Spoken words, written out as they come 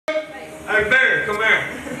Hey, Bear, come here.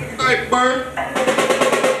 Hey, Bear.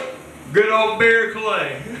 Good old Bear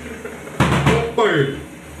Clay. What Bear?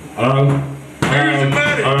 Here's the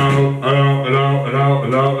buddy. Hello.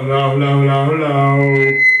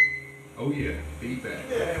 Oh yeah, feedback.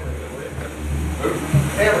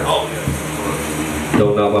 Oh,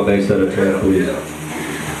 Don't knock my bass out of track, please.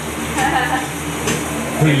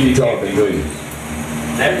 Who are you talking to?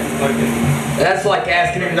 That's like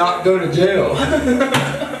asking him not to go to jail.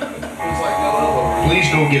 Please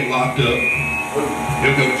don't get locked up.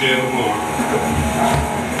 He'll go to jail tomorrow.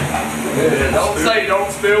 Don't say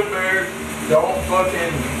don't spill beer. Don't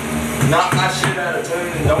fucking knock my shit out of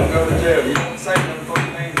tune and don't go to jail. You don't say them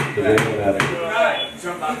fucking things. Alright,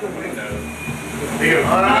 jump out the window.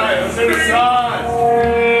 Alright, let's do the Sods.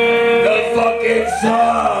 The fucking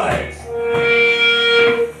Sods.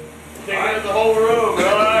 Take out the whole room,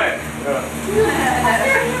 alright?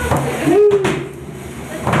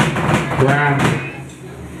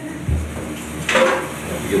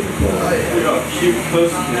 Keep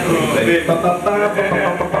close to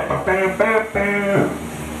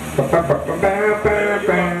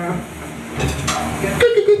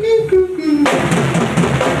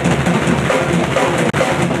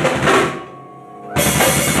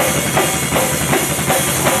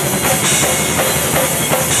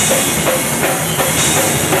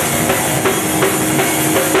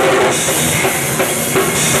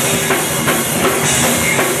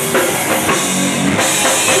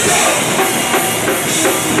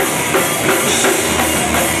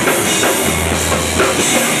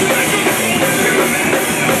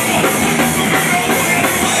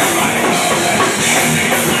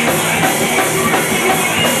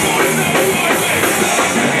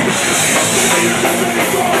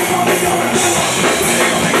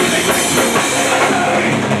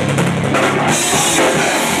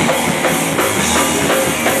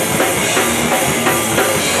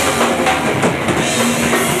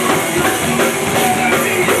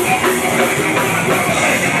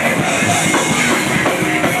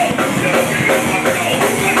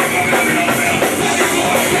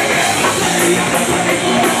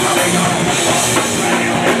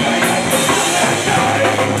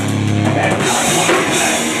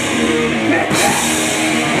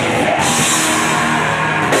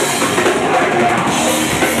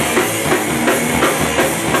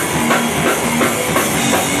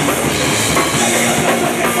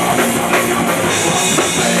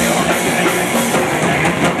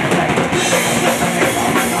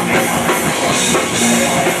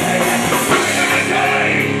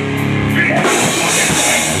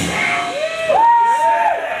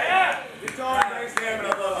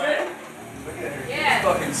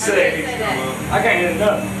Sick. I can't get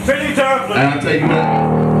enough. 50 times. I'll take that.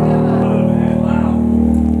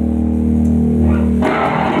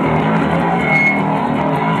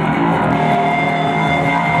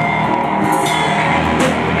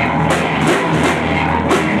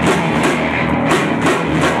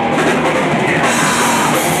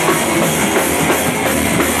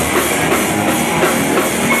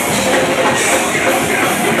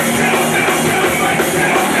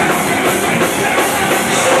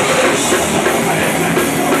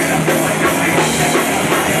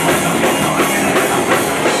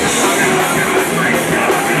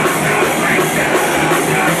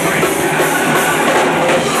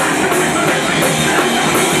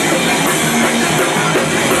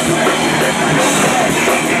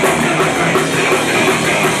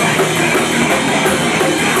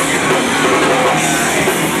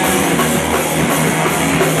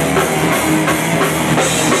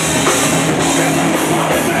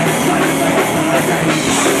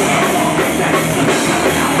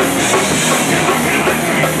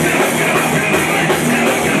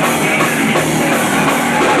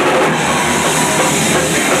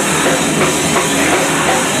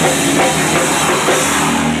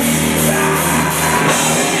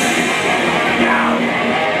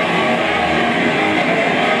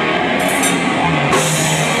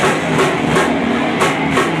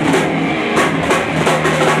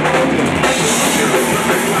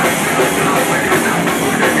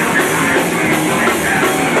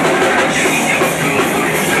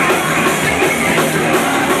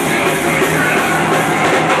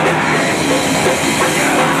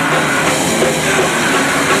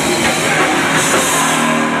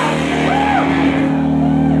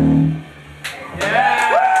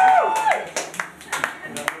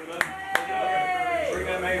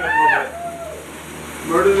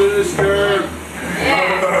 Murder the disturb.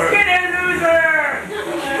 Yeah. Get that loser!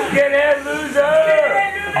 Get that loser!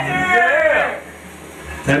 Get that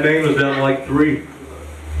loser! That band was down like 3.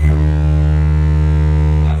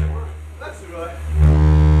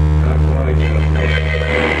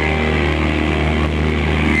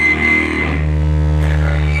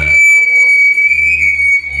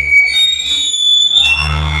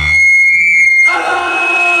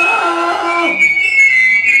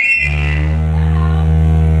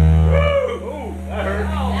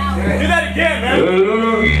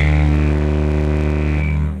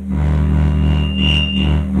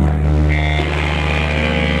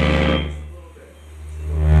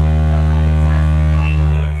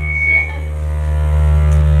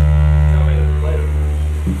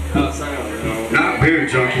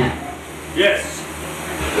 junkie? Yes.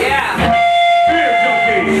 Yeah. Beer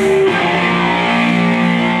junkie.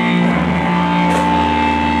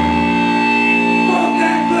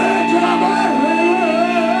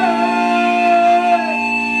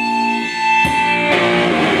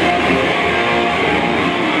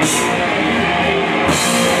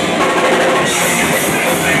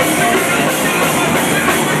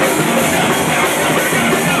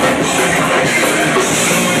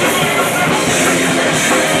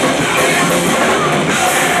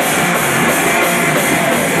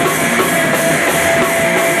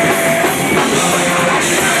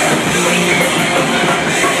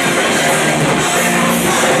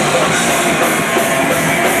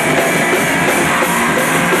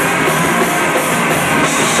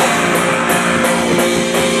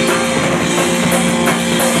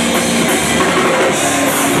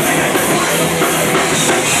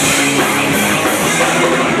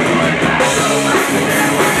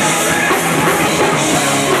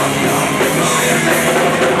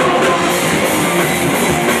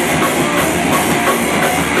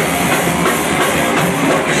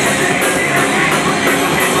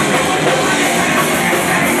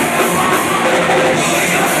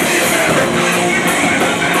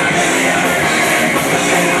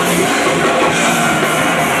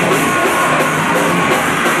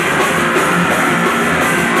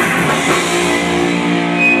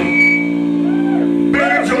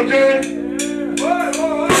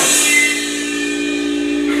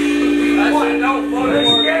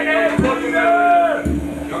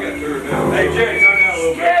 Hey, Jerry, turn down a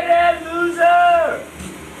little bit. Get that loser!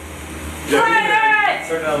 Play it!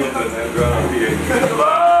 Turn down a little bit, man. Drown out here. Come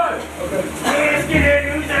on! Let's get that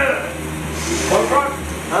loser! Punk rock?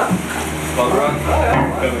 Huh? Punk rock?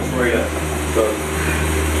 Coming straight up.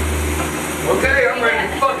 Okay, I'm ready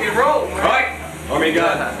to fucking roll, man. Alright. Army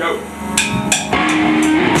guy, go.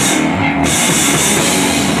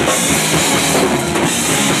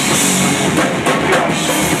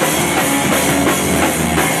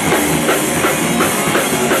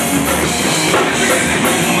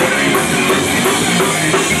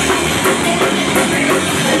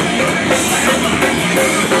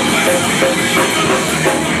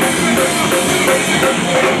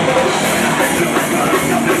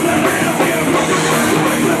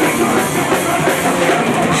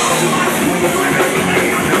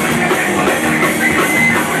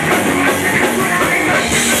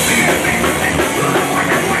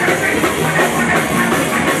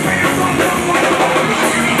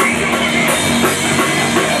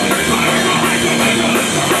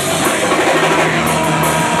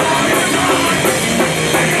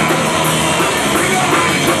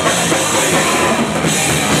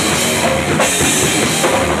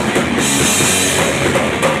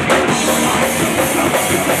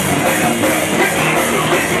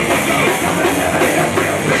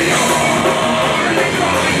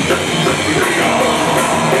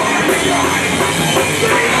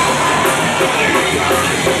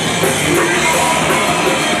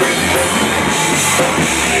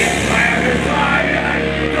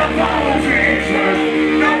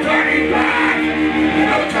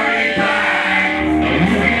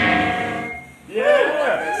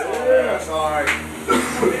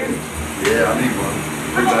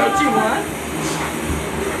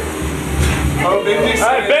 Oh, Benji,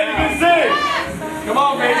 Alright, Benji can sing! come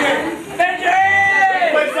on, Benji. Benji!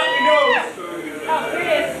 Play something yours! Oh,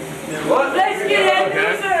 Chris. What? Let's get that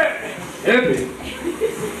loser! Epic.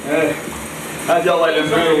 Hey, how'd y'all like them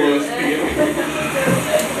girls?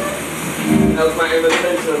 That was my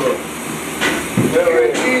invitation.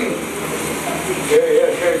 Carrie King.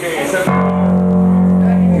 Carrie King.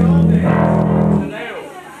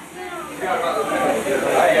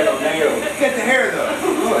 Get the hair though.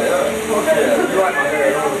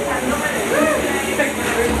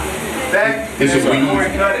 That It's a weave. before he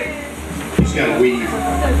cut it. It's got a weave.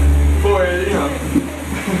 Before, you know.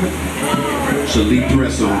 It's a lead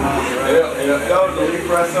press on. That was the lead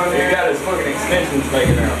press on there. He got his fucking extensions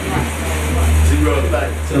taken out. So you wrote it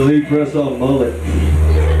back. The lead press on mullet.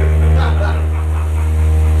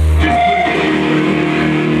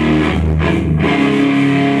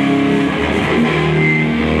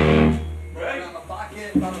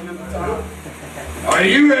 Are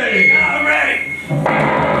you ready? I'm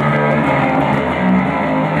ready!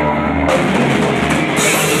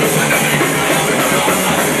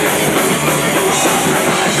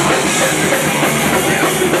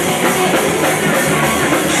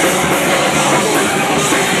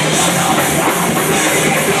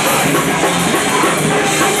 Yeah.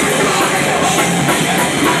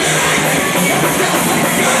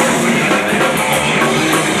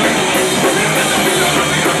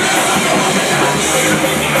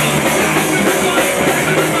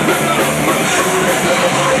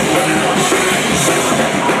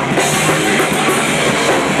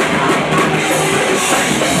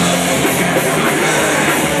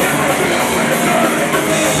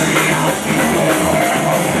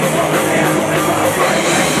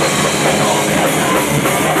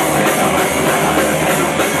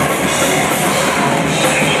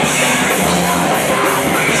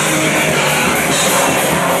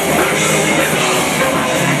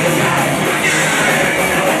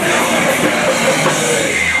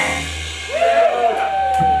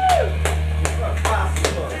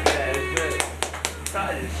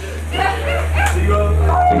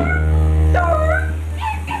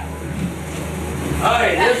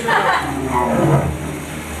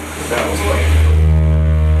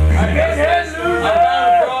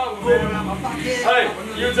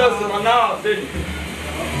 You adjusted my knobs, didn't you?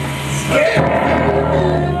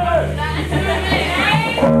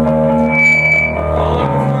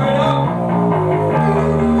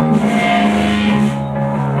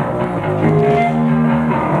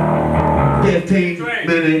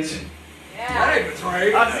 Minutes. That ain't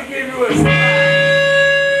betrayed. I just give you a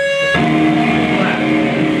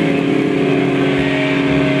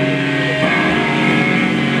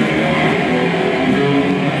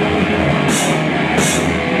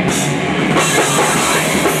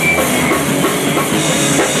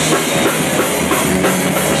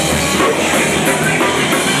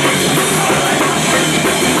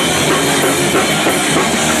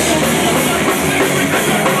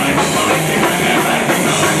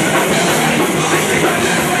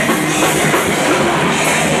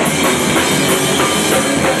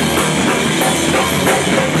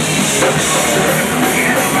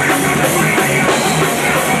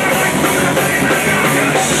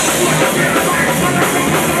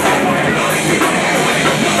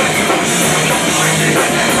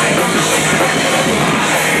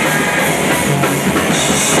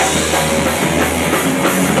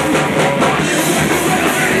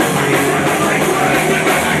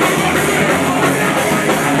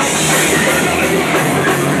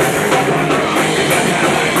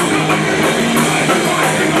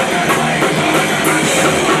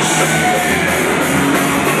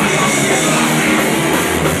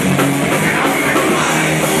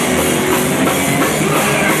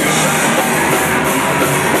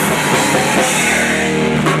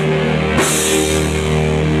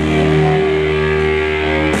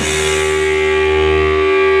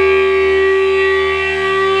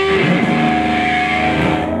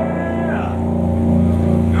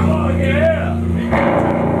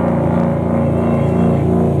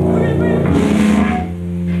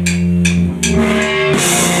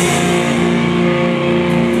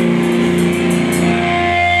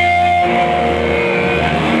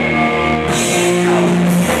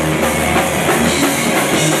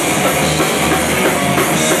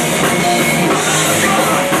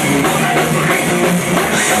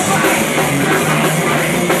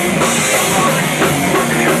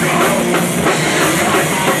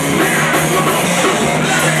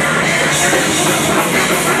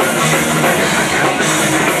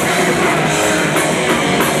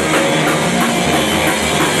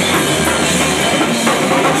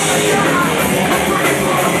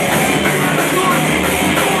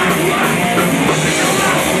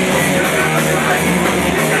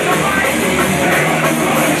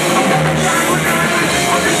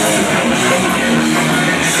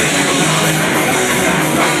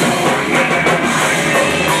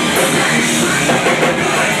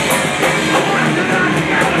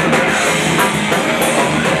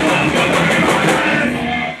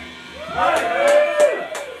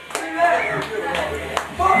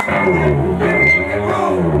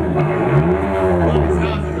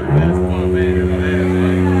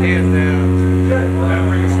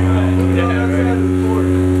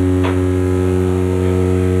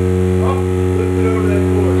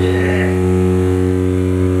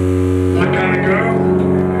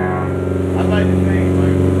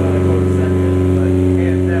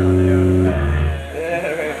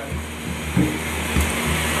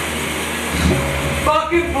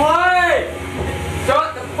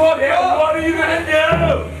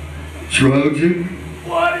Trojan.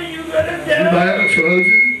 What are you gonna do?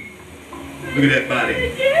 Trojan. Look at that body.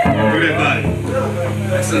 Look at that body.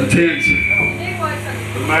 That's intense.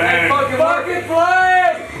 Man. Fucking play!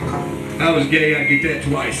 I was gay, I get that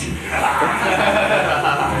twice.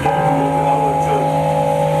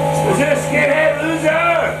 Is this skinhead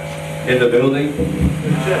loser? In the building?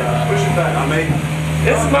 Push it back, I mean.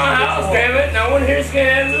 This is my house, damn it. No one here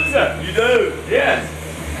skinhead loser. You do? Yes.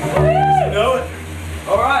 You know it?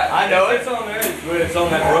 Alright, I know it. It's on there. It's on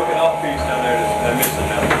that broken off piece down there that's missing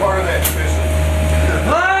now. Part of that missing.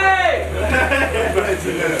 Play!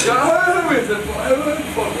 Who the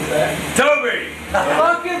fuck was that? Toby!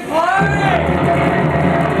 Fucking play!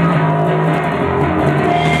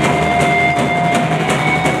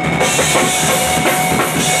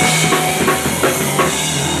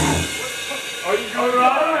 Are you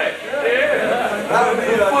All right. Yeah. That would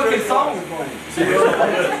be a fucking song we're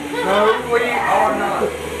playing. No, we are not.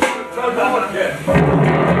 So don't get.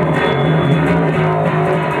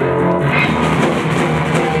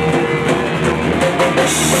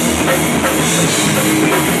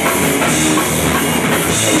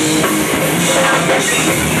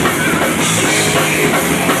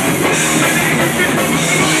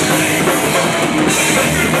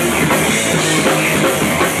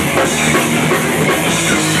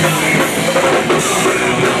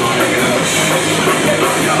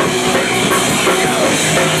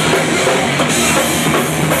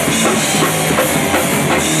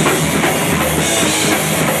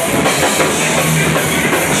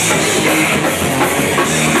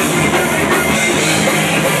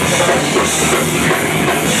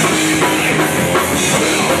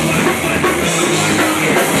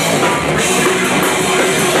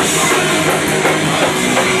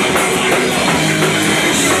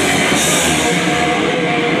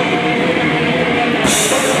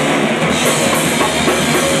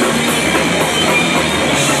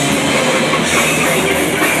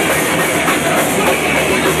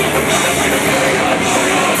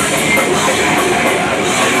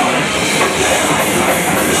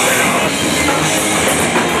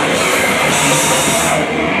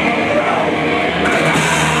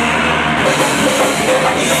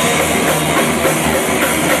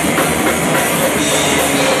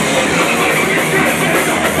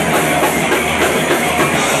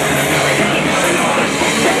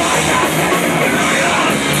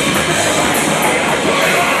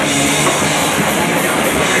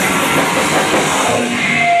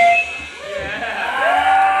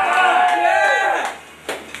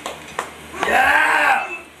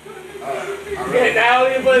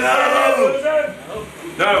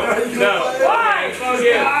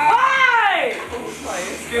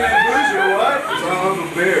 boozer, what? It's all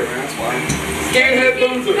over beer, man. That's why. Skinhead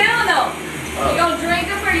boozer. Spilling them. You gonna drink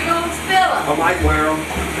them or you gonna spill them? I might wear them.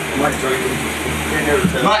 I might drink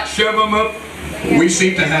them. Might shove them up. We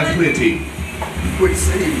seem to have plenty. We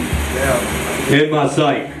see. Yeah. In my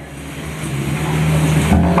sight.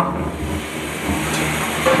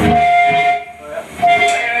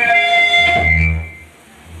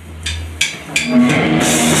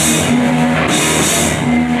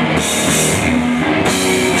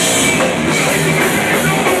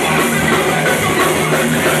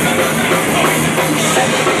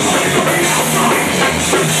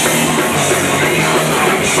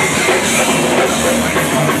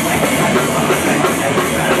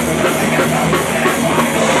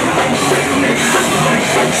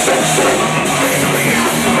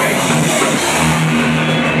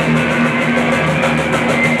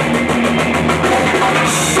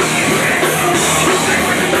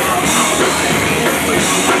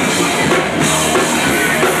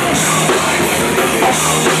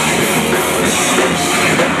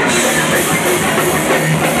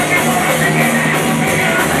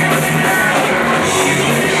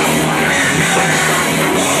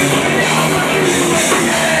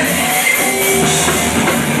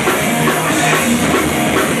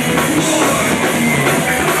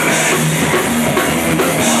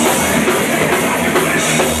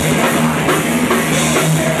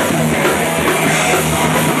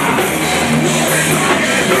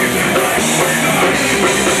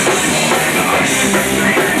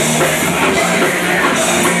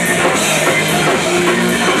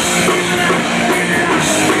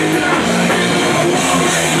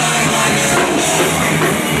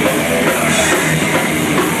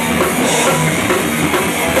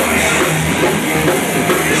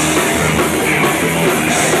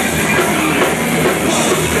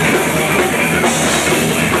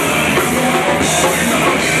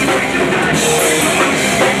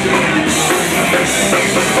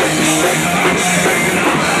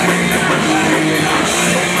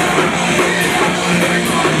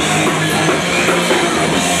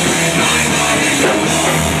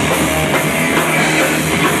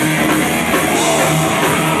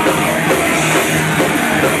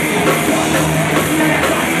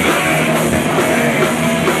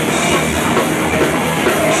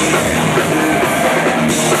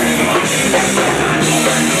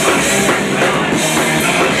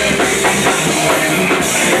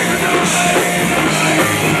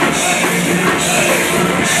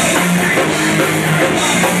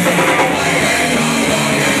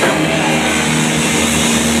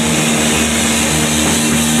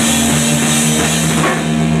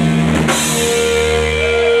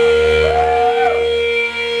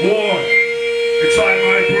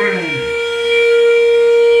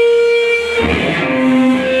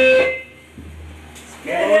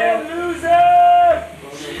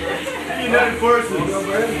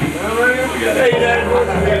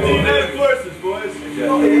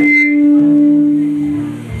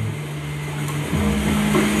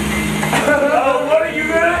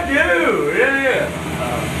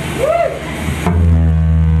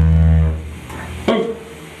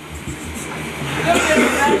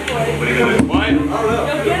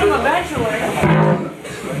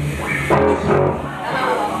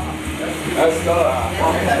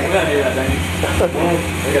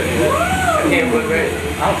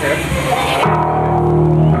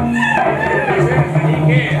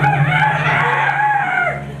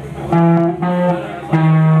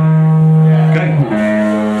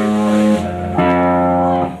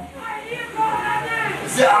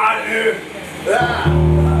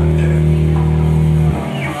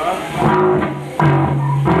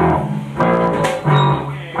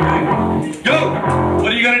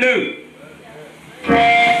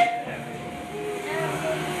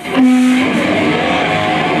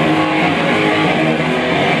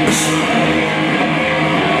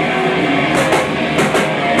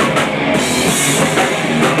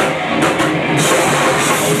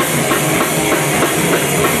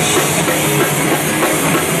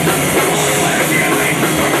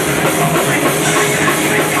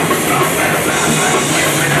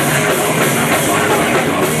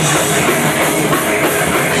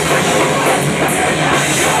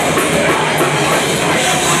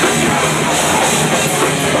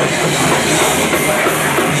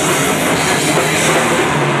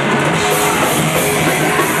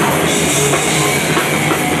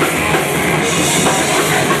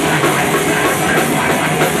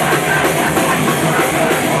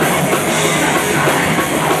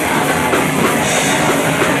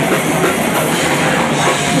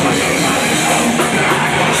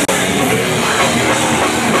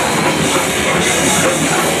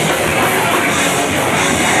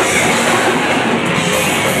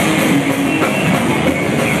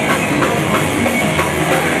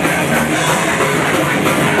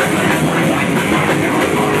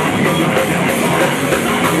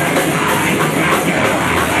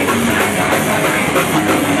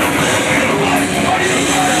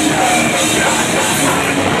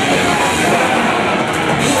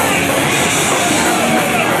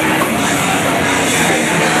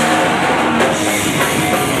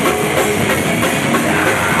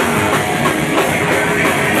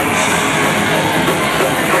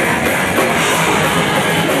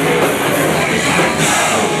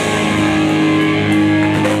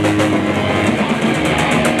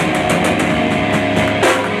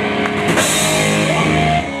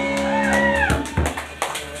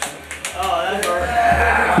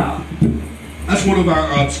 of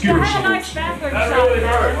our obscure I had a nice songs. bathroom That shot. really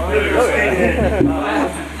hurt.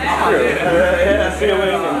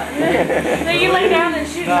 So you lay down and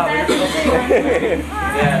shoot in the bathroom too.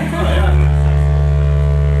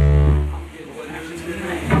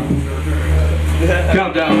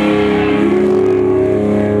 Countdown.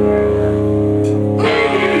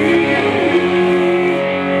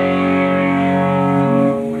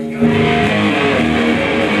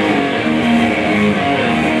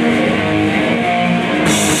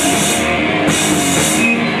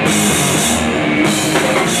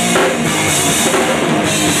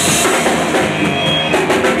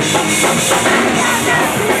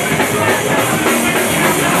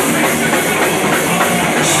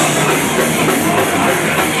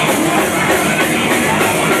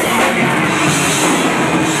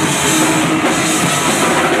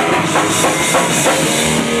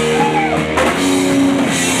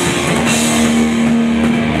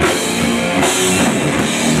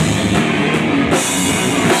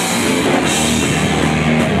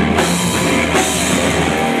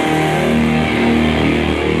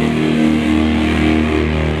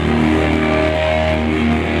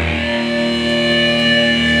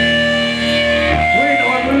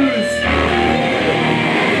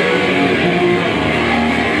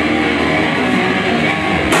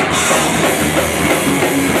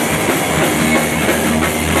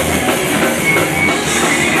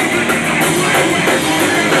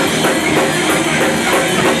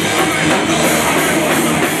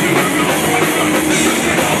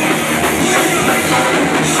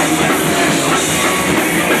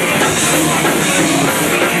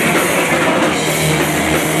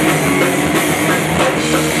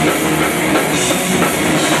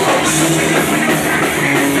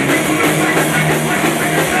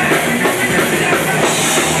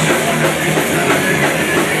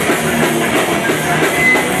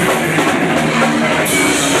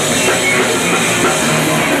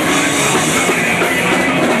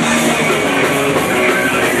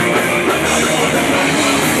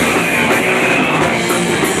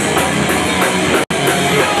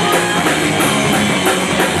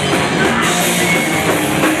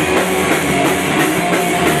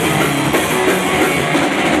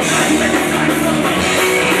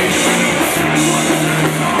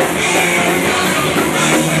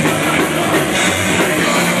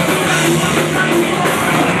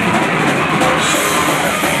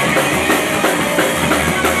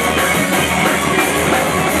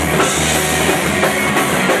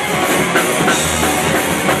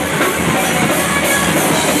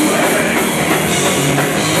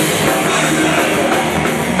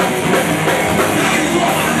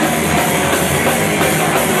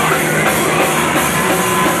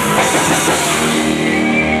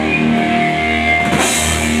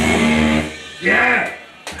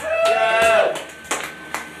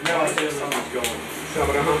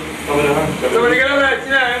 Somebody get over that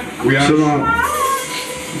chair. We So long.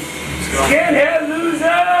 Skinhead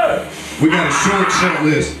loser! We got a short set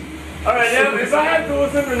list. Alright, now if I have to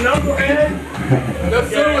listen to Knucklehead, The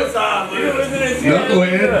suicide you list. listen to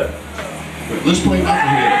Knucklehead. Let's play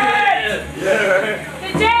Knucklehead. Yeah, right. The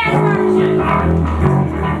jazz version.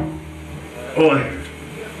 Oi.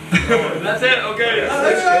 That's it, okay.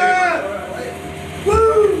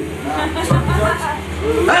 Woo!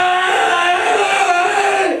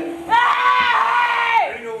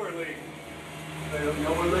 Ain't nowhere league.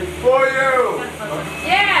 For you.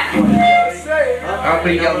 Yeah. Say it. I'll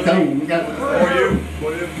be your thing. For you.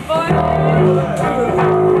 For you.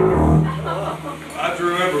 I have to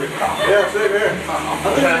remember it. Yeah, same here.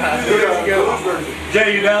 Jay,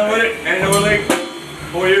 you down with it? Ain't nowhere league?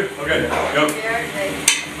 For you? Okay, go.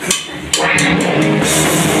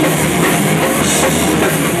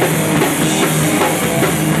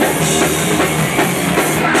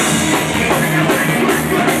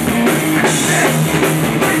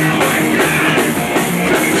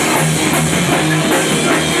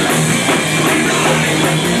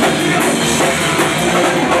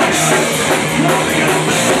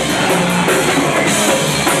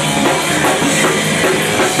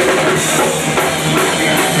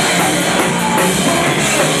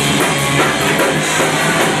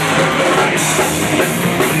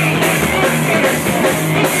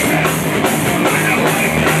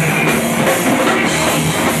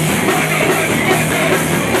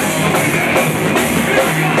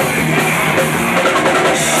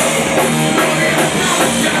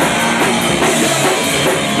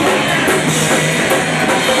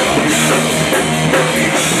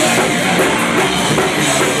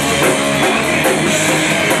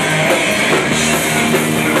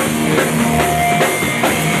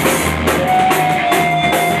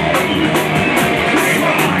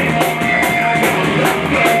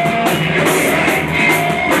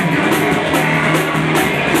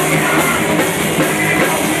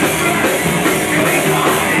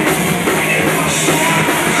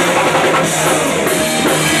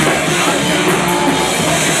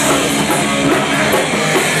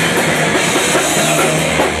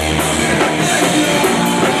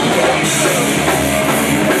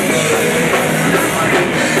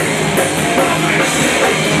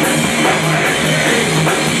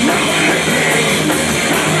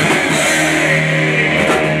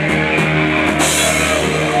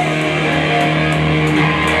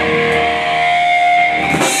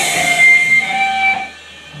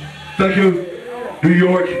 Thank you, New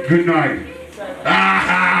York. Good night.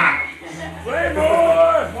 Ah!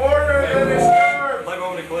 Playboy! Order than his nerve.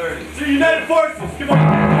 Playboy with clarity. To the United Forces, come on!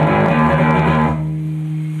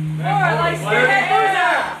 More like skinhead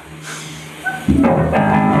loser!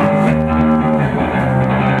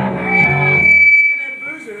 Skinhead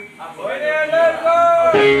boozer.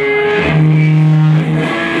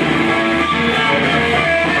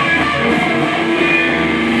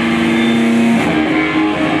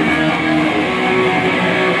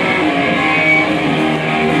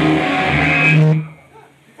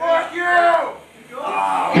 Fuck you!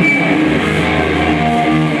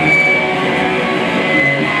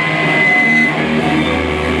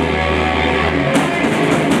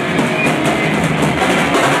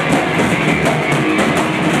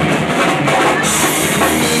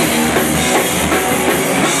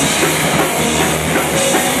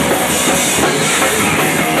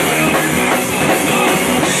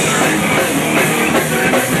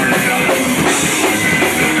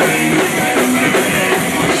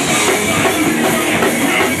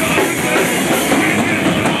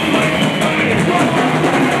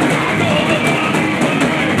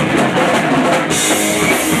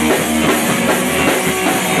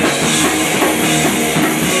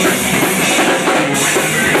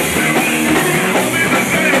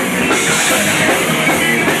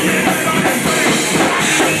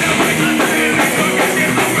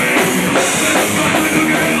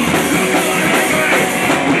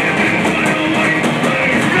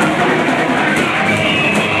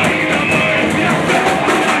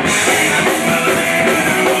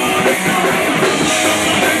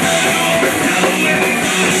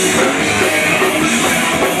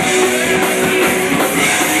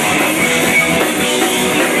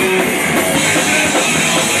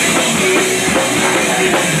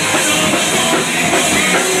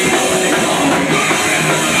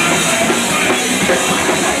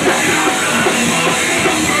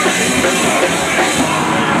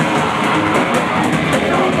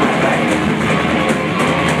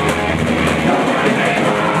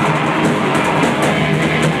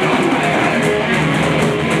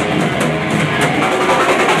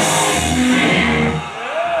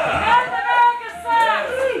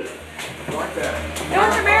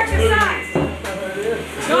 North America sucks!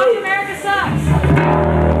 North America sucks!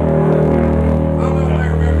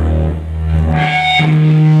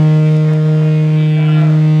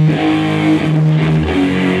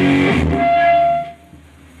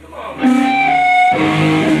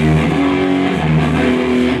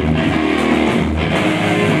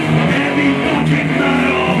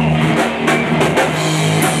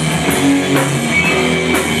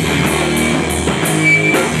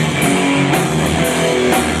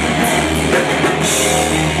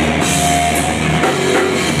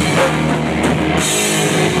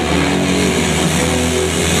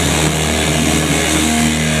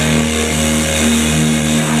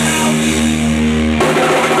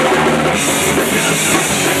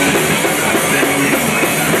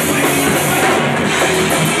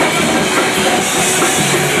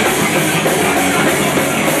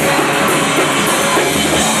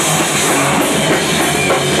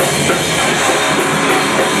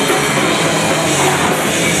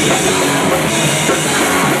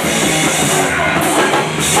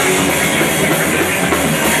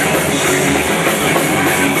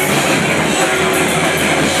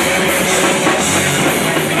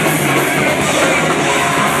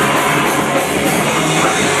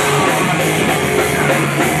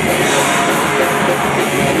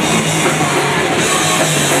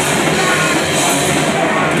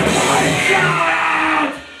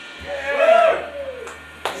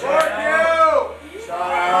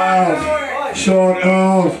 Short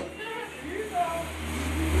out.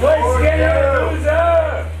 Play skinhead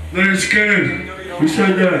loser! They're scared. Who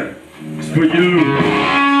said that? It's for you.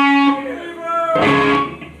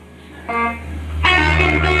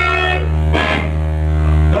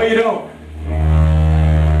 No, you don't.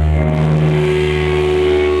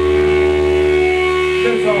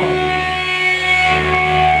 That's all.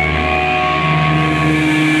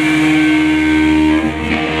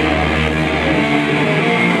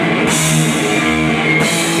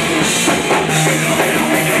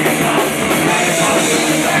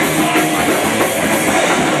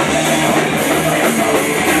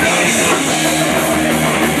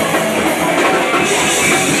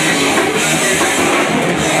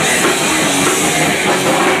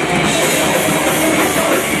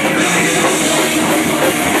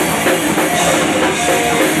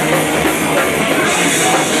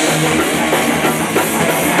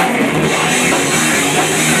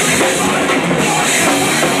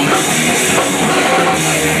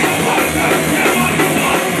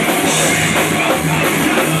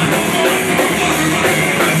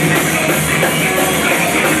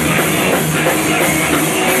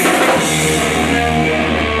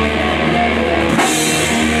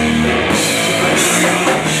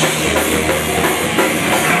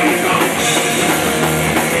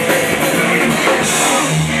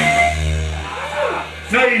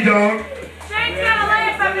 you don't. Shane's got a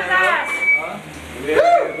lamp up his ass.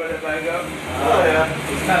 Put it back up. Oh yeah.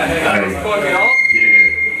 It's kind of heavy. It's fucking off. Yeah.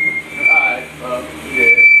 Alright,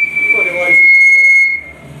 yeah. Fucking lights in my way.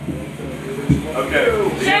 Okay.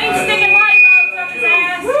 Shane's sticking light bulbs up his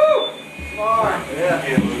ass.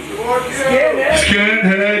 Yeah.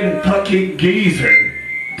 Skinhead fucking geezer.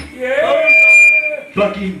 Yeah.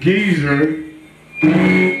 Fucking geezer.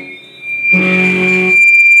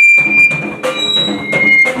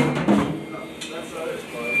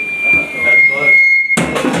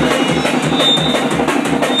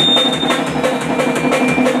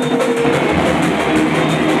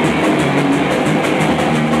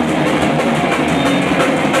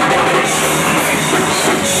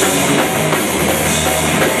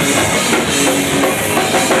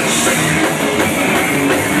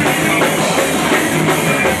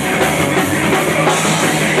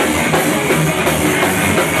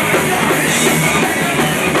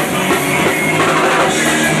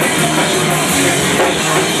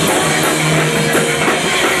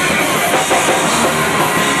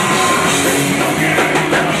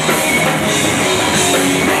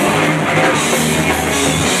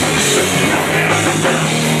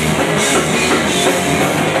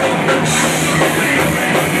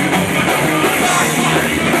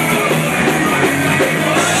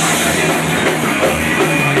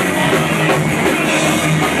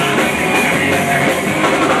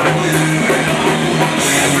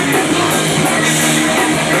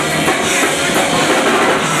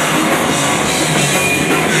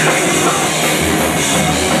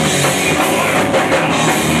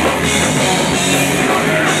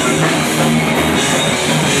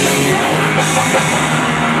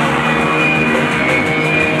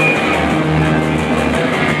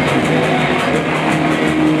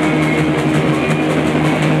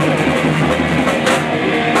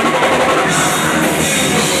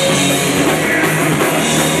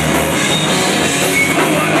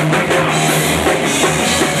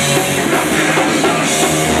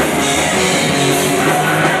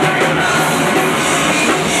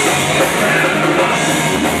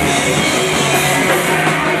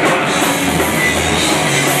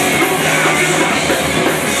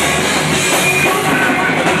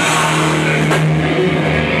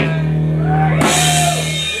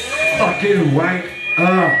 Fucking wank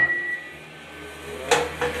up.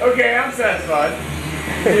 Okay, I'm satisfied.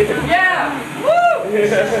 Yeah. Woo.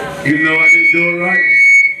 Even though I didn't do it right.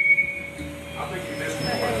 I think you missed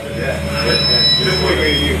one. Yeah. Just look at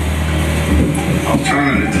you. I was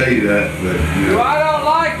trying to tell you that, but you know. I don't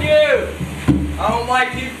like you. I don't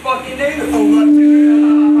like you fucking either.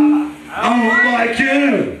 I don't like you.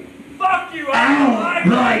 Fuck you. I don't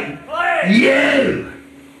like Play. you.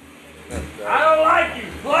 I don't like you.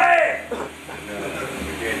 Play.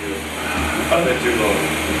 Oh, they're too low.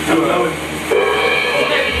 Too low.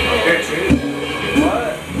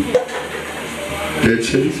 What? Dead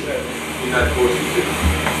cities? United Forces.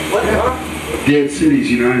 What? Huh? Dead cities,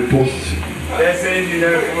 United Forces. That says you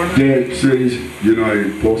know for me. Dead cities,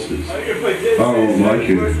 United Forces. I don't like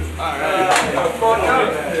it. Alright.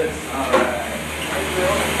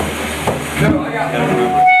 No, I got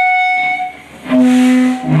one.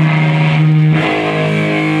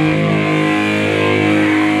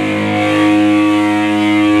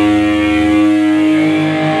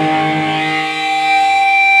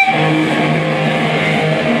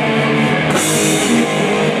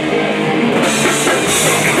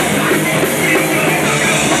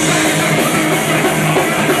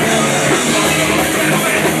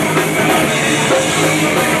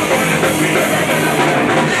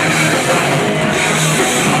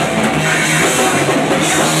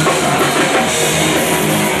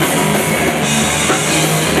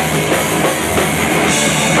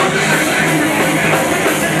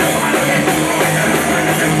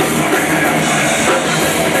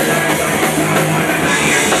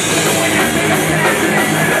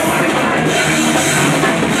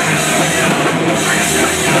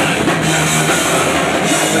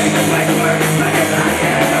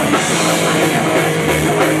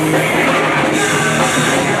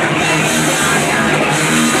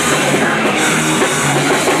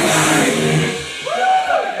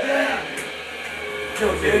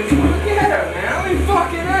 Yeah, man. I mean,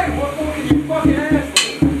 fucking hey, what more can you fucking ask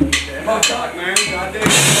for? Fuck talk, man. Goddamn.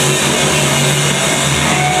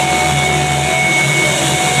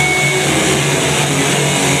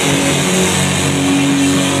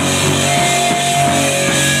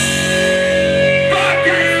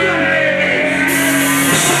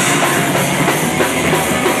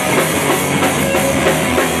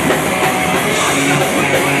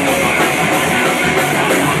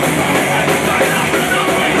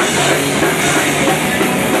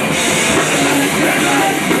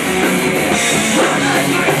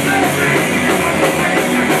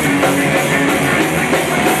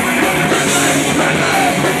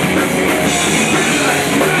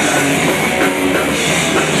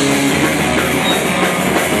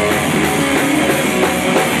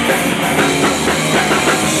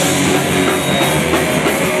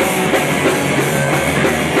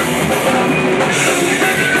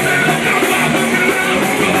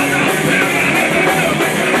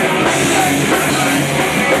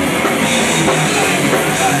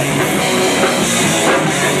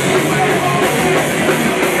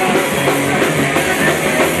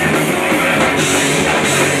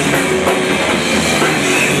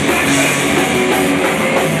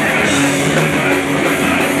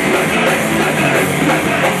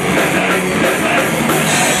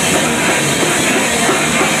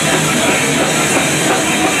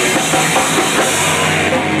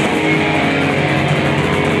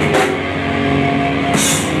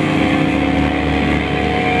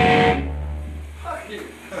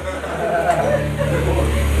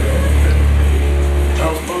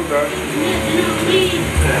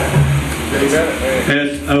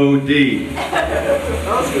 S-O-D.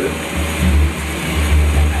 That's good.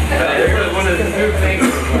 One of the new things.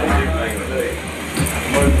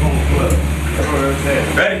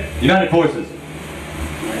 Ready? United Forces.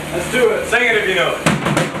 Let's do it. Sing it if you know it.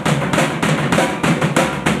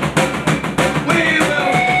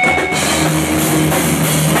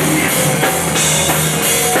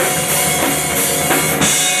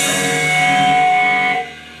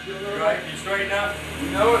 You straighten up? You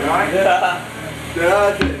know it, right? Yeah. Yeah,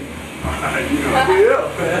 I did. You know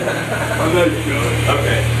it. I know you know it.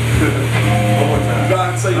 Okay. One more time.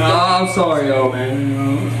 God, say I'm sorry, old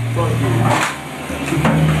man. fuck you.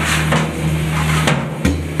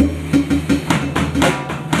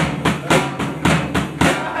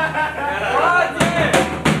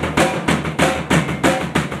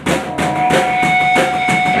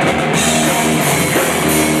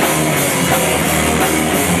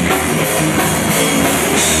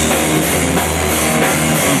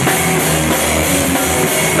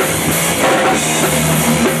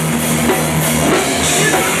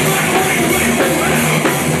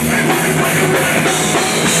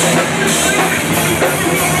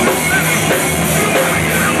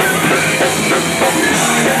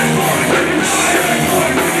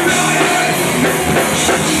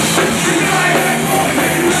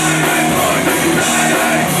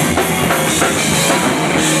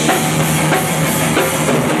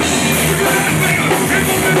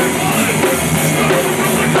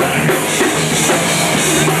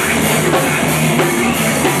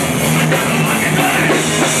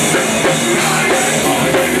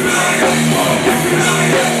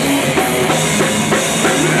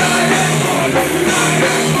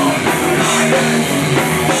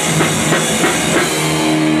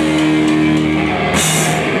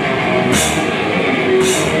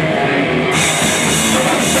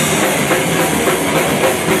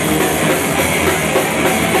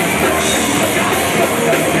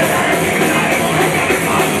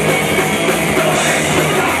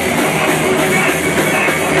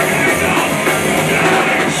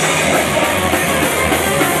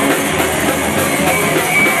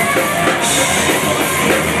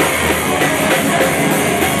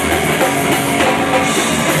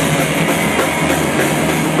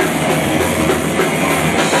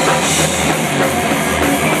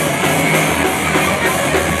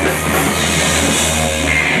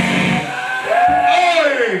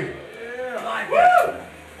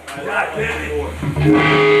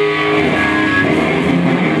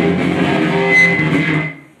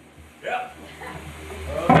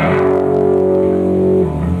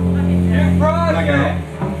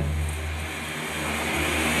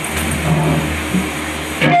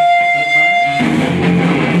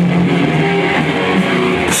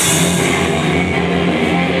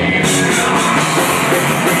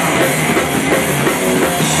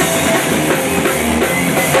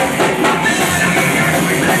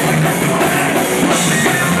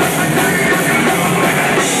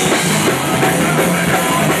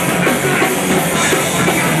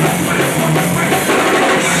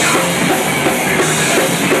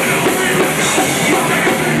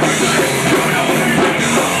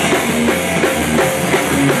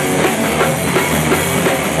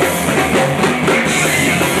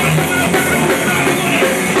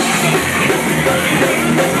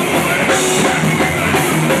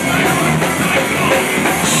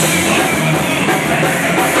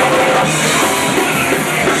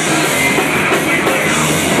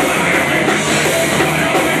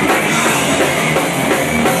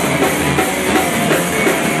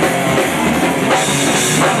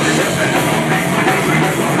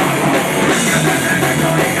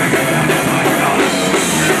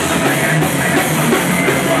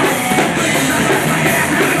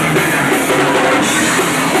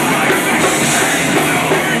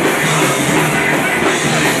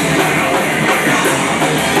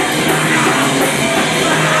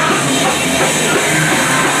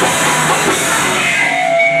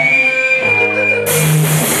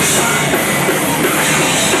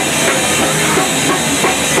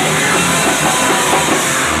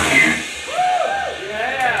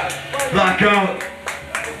 Blackout.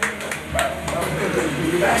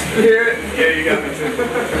 You hear it? Yeah, you got me too.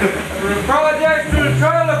 From the projects to the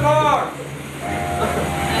trailer park.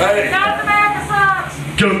 Hey. Got the bag of socks.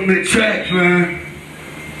 Government check, man.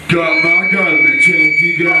 Got my government check.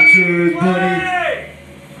 You got yours, buddy.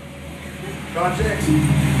 Projects?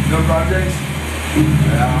 No projects?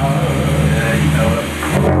 Yeah, you know it.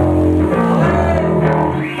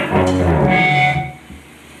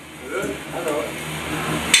 I know it.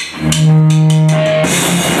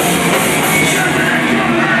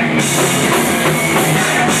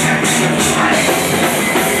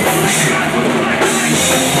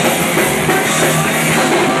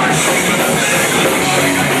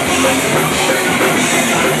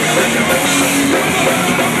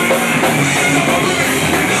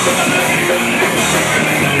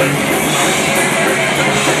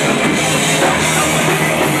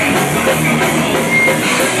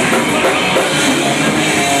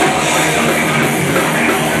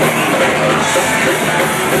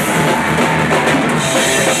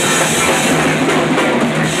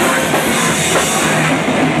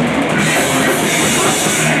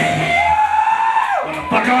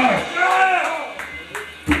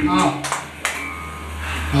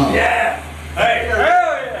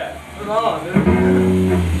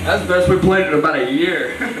 That's the best we played in about a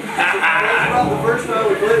year. That's about the first time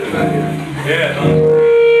we played it back here. Yeah.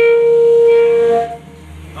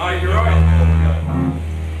 Oh, you're right.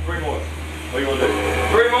 3 more. What do you want to do?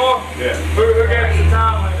 3 more? Yeah. Who got the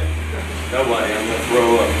time limit? Nobody. I'm gonna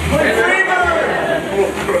throw up.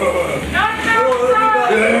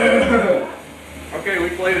 Okay, we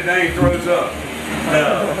played a day. He throws up.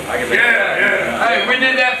 No. I can make that. Hey, we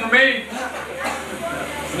did that for me.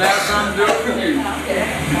 Now it's time to do it for you.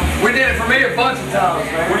 We did it for me a bunch of times,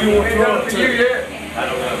 man. What do you want to throw up for to? you yet? I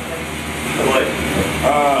don't know. What?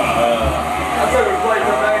 I said we played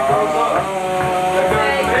till Dave throws up.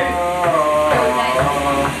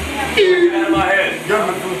 Get out of my head.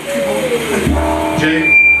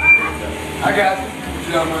 James. I got you.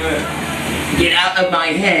 Get out of my head. Get out of my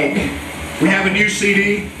head. We have a new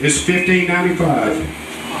CD. It's $15.95.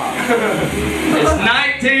 It's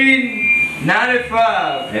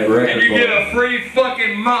 $19.95. And you get a free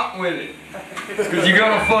fucking mop with it. Because you're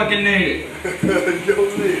gonna fucking need it.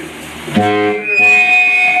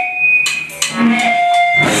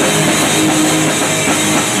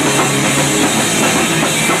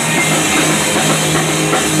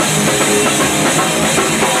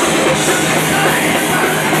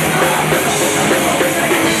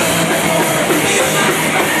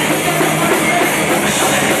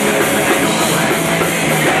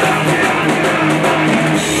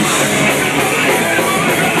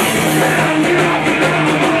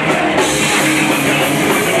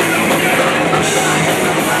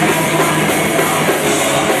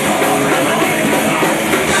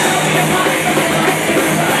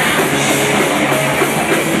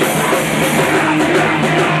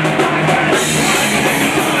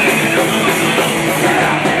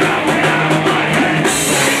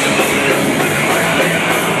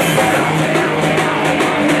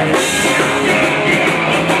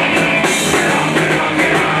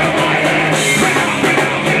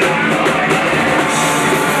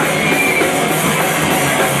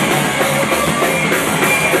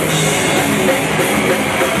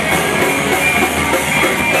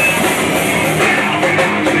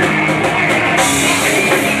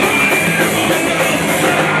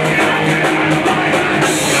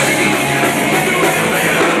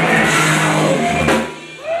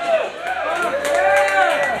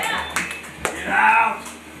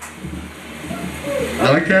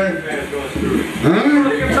 Like that? Huh?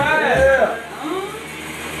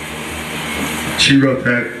 She wrote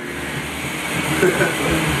that.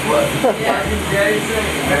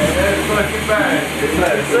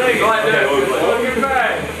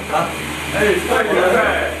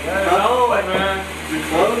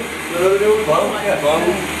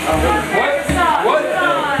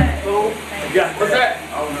 What's that?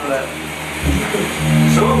 I don't know that.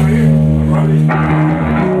 So over here.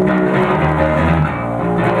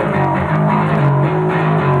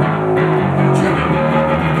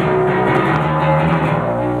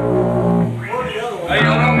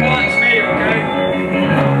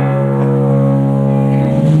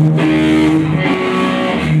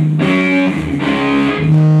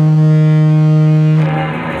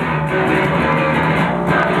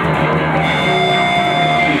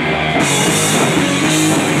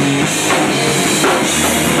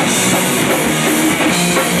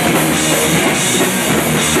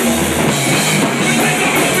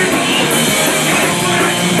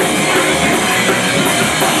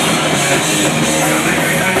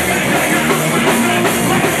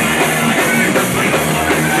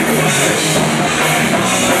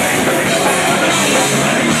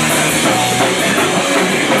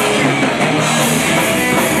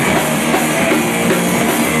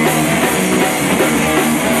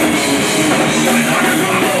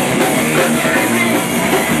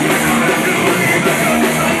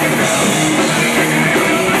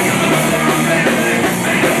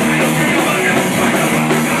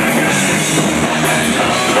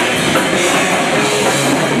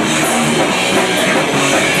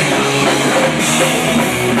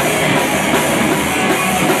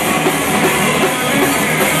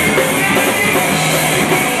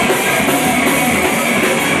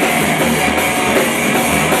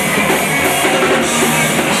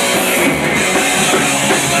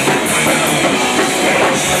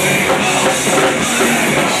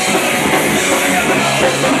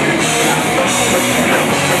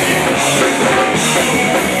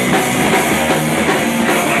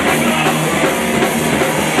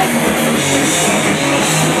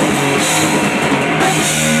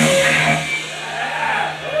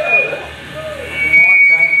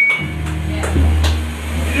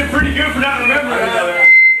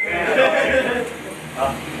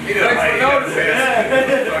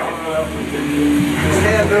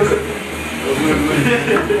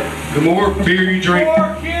 The more beer you drink,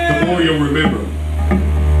 the more you'll remember.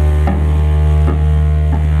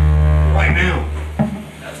 Right now.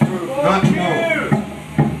 That's true. Not tomorrow.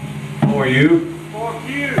 How are you? Fuck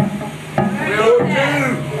you. Real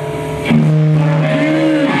dude.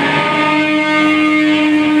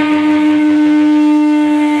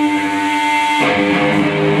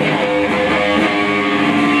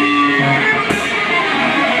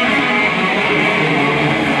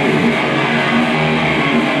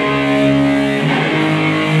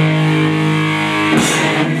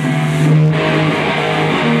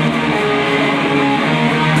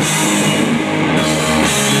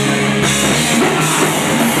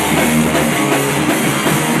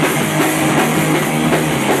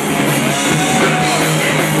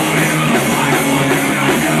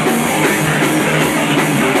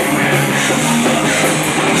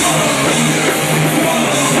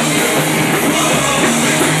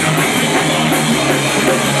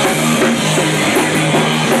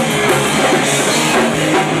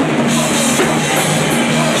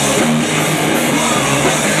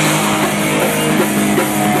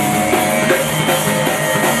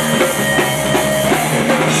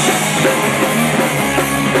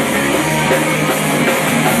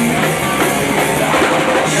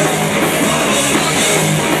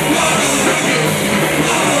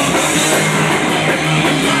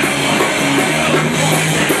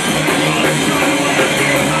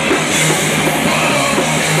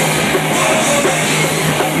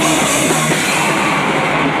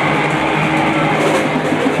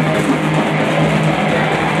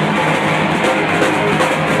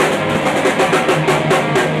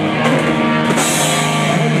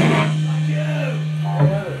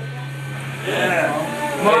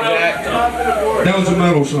 That was a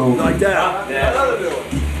metal song. Like that. Yeah. Another new one.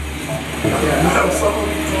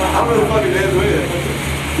 I'm really fucking dead with it.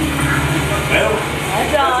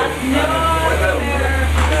 John, North America.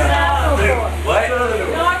 What?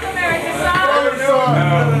 North America side.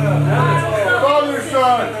 Father's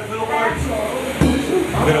son.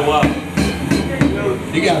 Been a while.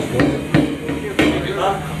 You guys play it.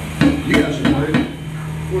 You guys should play it.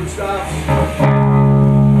 Where it stops.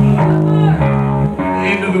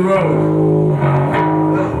 End of the road.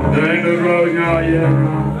 There ain't no road now yet.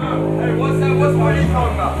 Hey, what's that? What's what are you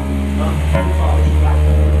talking about?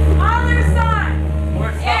 Father's son.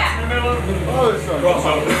 Where it stops in the middle of the father's son.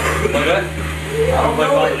 Crossover. Like that? I don't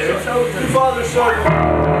know it. Two father's son.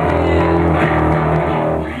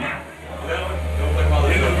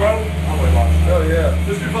 End of the road? Oh yeah.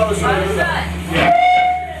 Just two father's son. Father's son.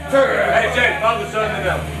 Hey, Jay, father, son, and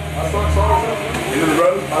them. End of the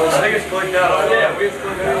road? I think it's clicked out. Oh yeah, we have to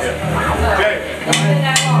Jay.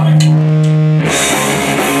 That long.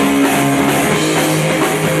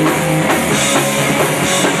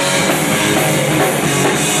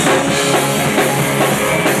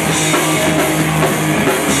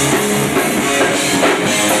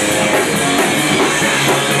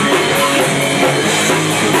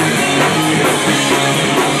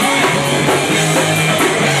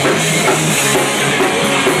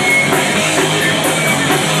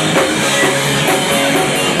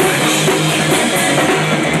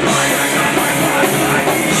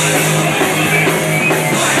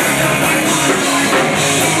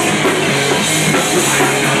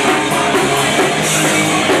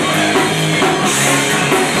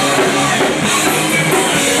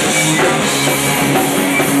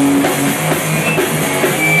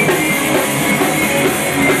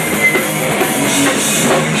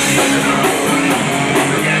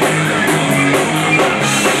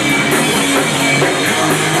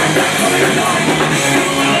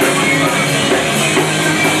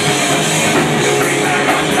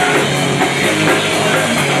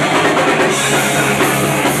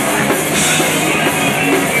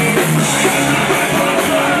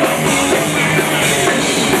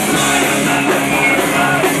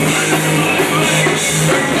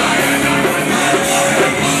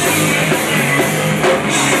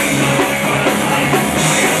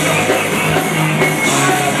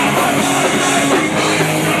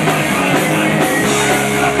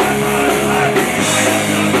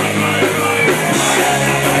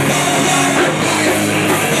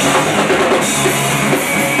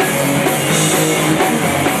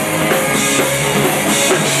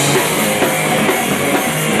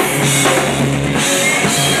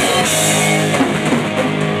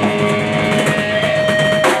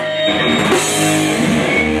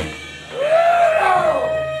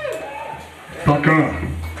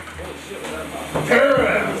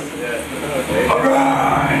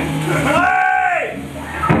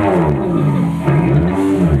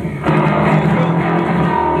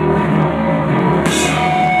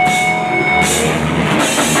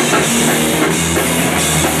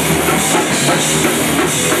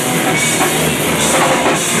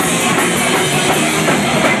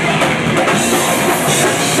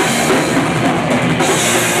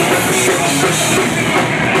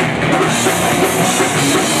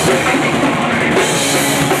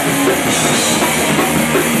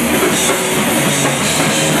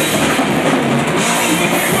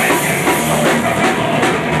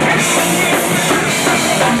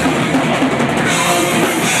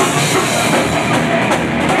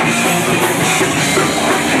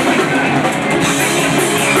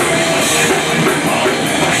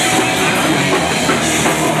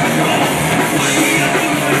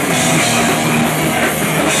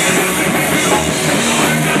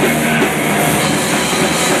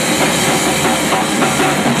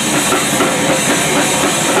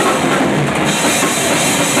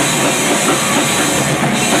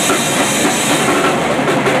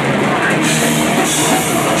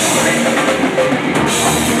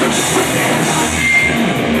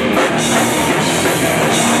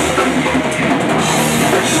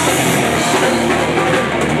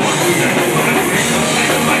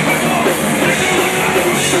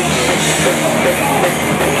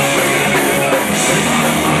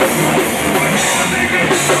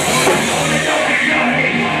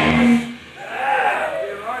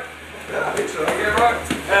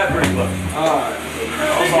 that pretty close. Alright.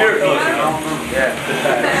 You're close now. Yeah.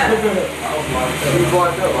 Who's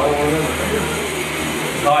locked up? I don't remember.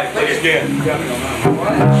 Alright, take it again.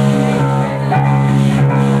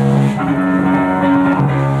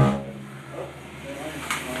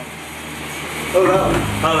 Oh, that one.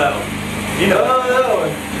 How that one? You know. Oh, that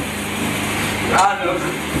one. I know.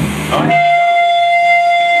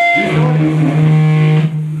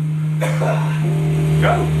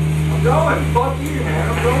 Go. I'm going. Fuck you, man.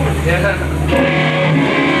 I'm going.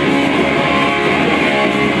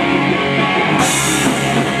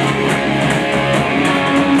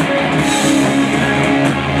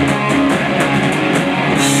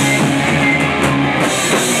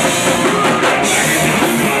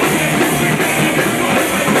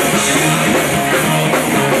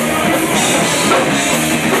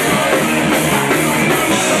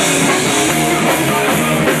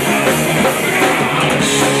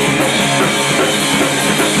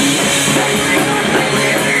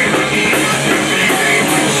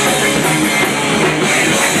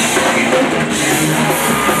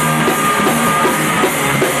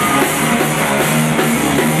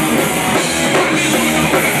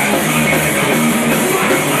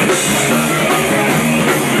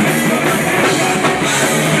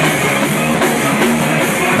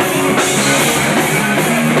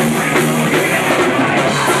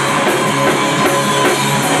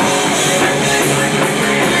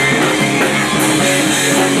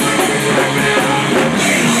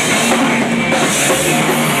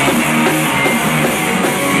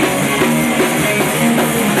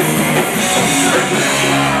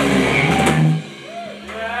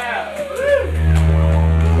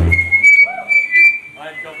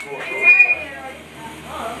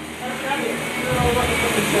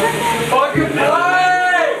 Fucking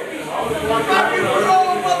play! Fucking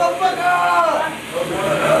roll,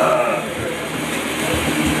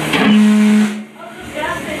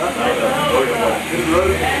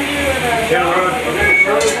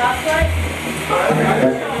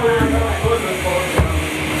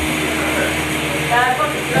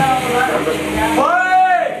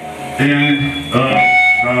 End of the road.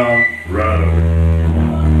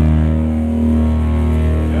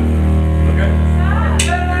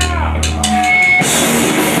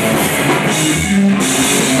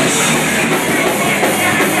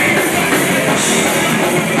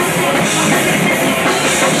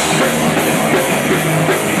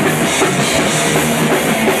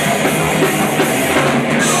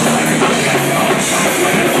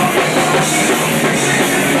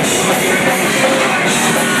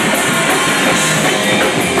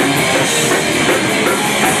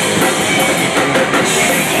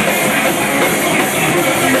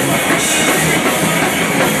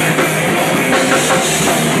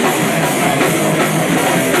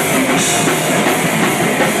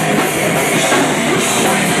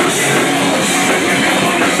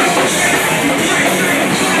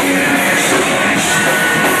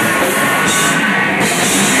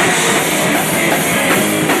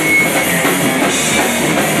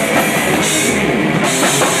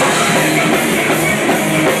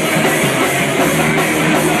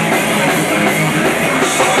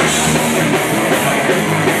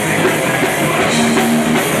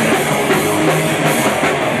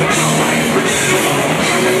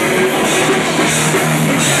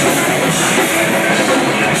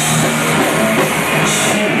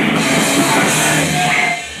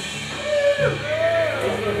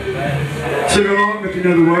 Sing along if you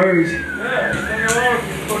know the words.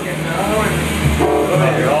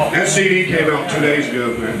 That CD came out 2 days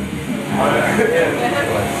ago, man. Alright.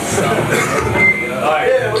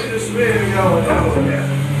 Yeah, we just spin and go with that one.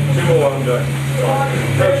 2 more, I'm done.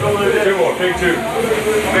 2 more, pick 2.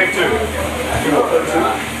 Pick 2. 2 more.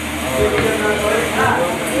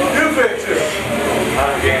 You pick two.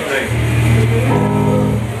 I can't think.